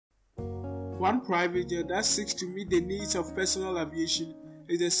One private jet that seeks to meet the needs of personal aviation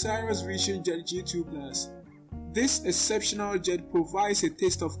is the Cirrus Vision Jet G2+. This exceptional jet provides a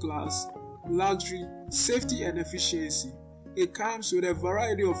taste of class, luxury, safety and efficiency. It comes with a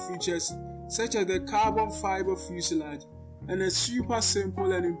variety of features such as the carbon fiber fuselage and a super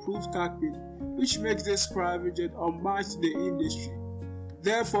simple and improved cockpit, which makes this private jet unmatched in the industry.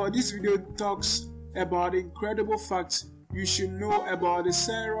 Therefore, this video talks about incredible facts you should know about the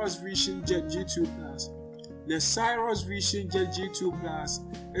Cirrus Vision Jet G2+. The Cirrus Vision Jet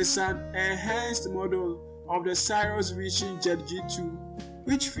G2+ is an enhanced model of the Cirrus Vision Jet G2,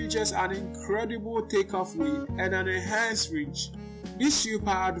 which features an incredible takeoff weight and an enhanced range. This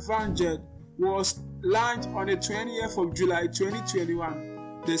super advanced jet was launched on the 20th of July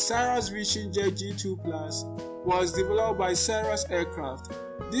 2021. The Cirrus Vision Jet G2+ was developed by Cirrus Aircraft.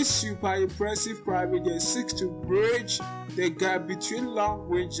 This super impressive private jet seeks to bridge the gap between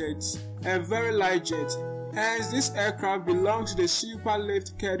long-range jets and very light jets. Hence, this aircraft belongs to the super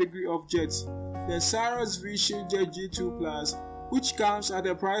lift category of jets. The Cirrus Vision Jet G2+, which comes at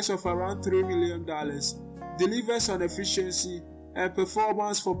a price of around $3 million, delivers on efficiency and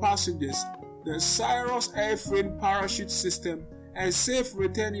performance for passengers. The Cirrus Airframe parachute system and safe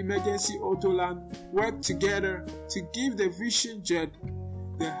return emergency auto-land work together to give the Vision Jet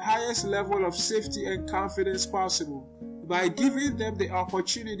the highest level of safety and confidence possible by giving them the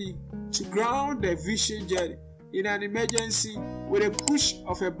opportunity to ground the Vision Jet in an emergency with a push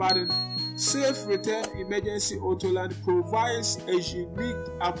of a button. Safe return emergency auto-land provides a unique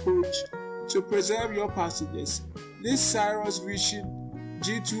approach to preserve your passengers. This Cirrus Vision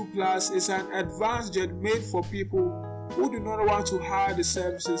G2+ is an advanced jet made for people who do not want to hire the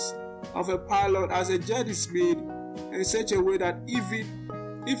services of a pilot, as a jet is made in such a way that even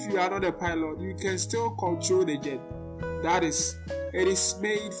if you are not a pilot, you can still control the jet. That is, it is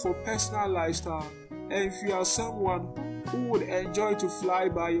made for personal lifestyle, and if you are someone who would enjoy to fly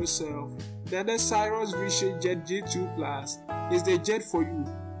by yourself, then the Cirrus Vision Jet G2+ is the jet for you.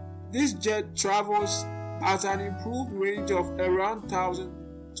 This jet travels at an improved range of around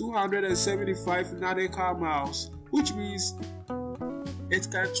 1,275 nautical miles, which means it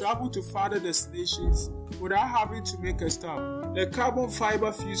can travel to farther destinations without having to make a stop. The carbon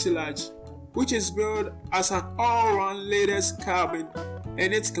fiber fuselage, which is built as an all-round latest cabin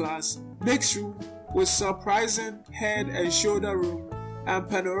in its class, makes room with surprising head and shoulder room and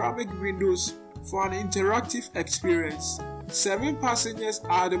panoramic windows for an interactive experience. 7 passengers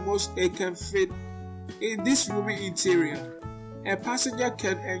are the most it can fit in this roomy interior. A passenger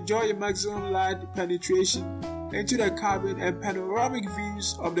can enjoy maximum light penetration into the cabin and panoramic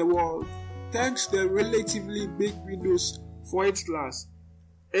views of the world thanks to the relatively big windows for its class.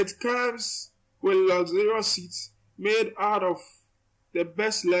 It comes with luxurious seats made out of the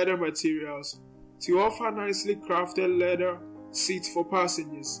best leather materials to offer nicely crafted leather seats for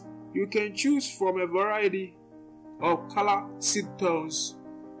passengers. You can choose from a variety of color seat tones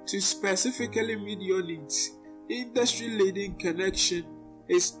to specifically meet your needs. Industry-leading connection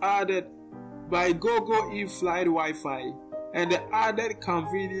is added by GoGo in-flight Wi-Fi, and the added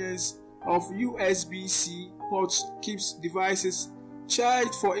convenience of USB-C ports keeps devices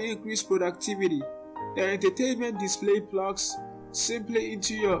charged for increased productivity. The entertainment display plugs simply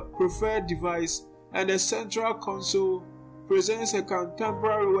into your preferred device, and the central console presents a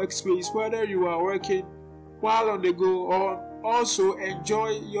contemporary workspace whether you are working while on the go or also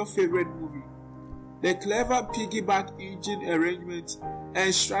enjoy your favorite movie. The clever piggyback engine arrangement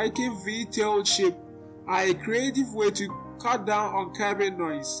and striking V-tail shape are a creative way to cut down on cabin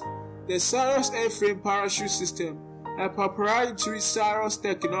noise. The Cirrus Airframe parachute system, a proprietary Cirrus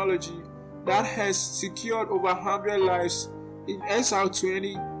technology that has secured over 100 lives in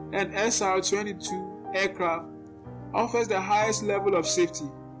SR-20 and SR-22 aircraft, offers the highest level of safety.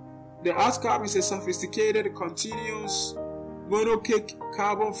 The outcome is a sophisticated continuous monocoque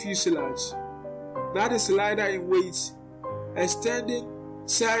carbon fuselage that is lighter in weight, extending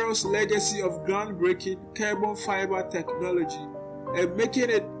Cirrus' legacy of groundbreaking carbon fiber technology and making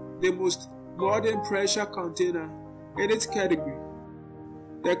it the most modern pressure container in its category.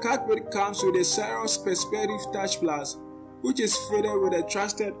 The cockpit comes with a Cirrus Perspective Touch Plus, which is fitted with a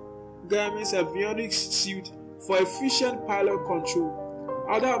trusted Garmin's avionics suite for efficient pilot control.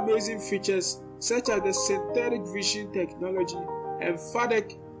 Other amazing features such as the synthetic vision technology and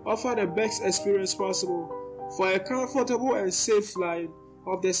FADEC offer the best experience possible for a comfortable and safe flying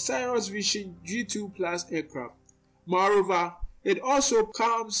of the Cirrus Vision G2+ aircraft. Moreover, it also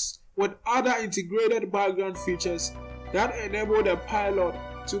comes with other integrated background features that enable the pilot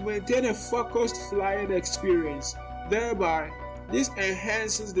to maintain a focused flying experience, thereby This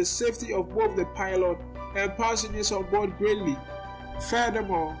enhances the safety of both the pilot and passengers on board greatly.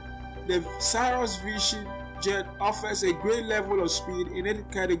 Furthermore, the Cirrus Vision Jet offers a great level of speed in its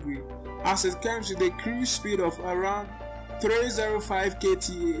category, as it comes with a cruise speed of around 305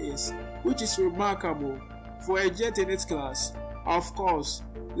 ktas, which is remarkable for a jet in its class. Of course,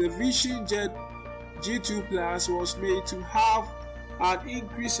 the Vision Jet G2 Plus was made to have an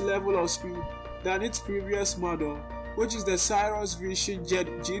increased level of speed than its previous model, which is the Cirrus Vision Jet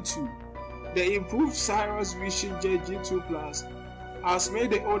G2. The improved Cirrus Vision Jet G2 Plus has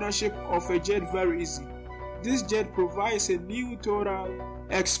made the ownership of a jet very easy. This jet provides a new total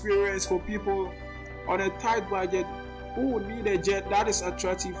experience for people on a tight budget who would need a jet that is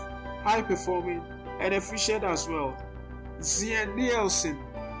attractive, high performing, and efficient as well. Zian Nielsen,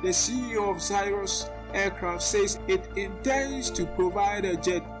 the CEO of Cirrus Aircraft, says it intends to provide a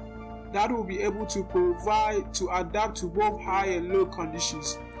jet that will be able to adapt to both high and low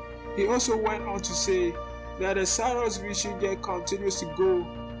conditions. He also went on to say that the Cirrus Vision Jet continues to go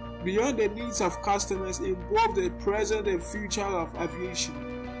beyond the needs of customers in both the present and future of aviation.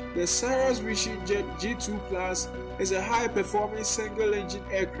 The Cirrus Vision Jet G2 Plus is a high-performing single-engine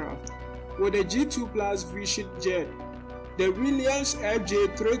aircraft. With the G2 Plus Vision Jet, the Williams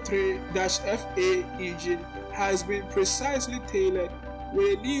FJ33-FA engine has been precisely tailored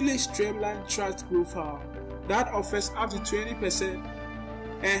with a nearly streamlined thrust profile that offers up to 20%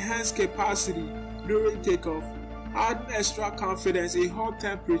 enhanced capacity during takeoff, adding extra confidence in hot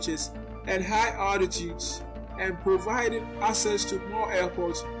temperatures and high altitudes, and providing access to more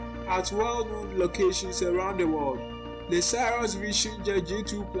airports at well-known locations around the world. The Cirrus Vision Jet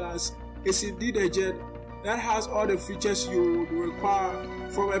G2 Plus is indeed a jet that has all the features you would require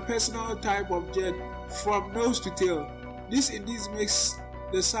from a personal type of jet from nose to tail. This indeed makes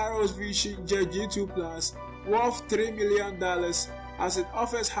the Cirrus Vision Jet G2 Plus worth $3 million, as it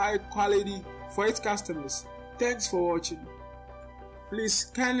offers high quality for its customers. Thanks for watching. Please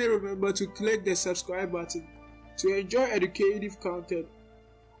kindly remember to click the subscribe button to enjoy educative content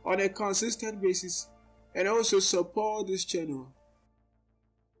on a consistent basis, and also support this channel.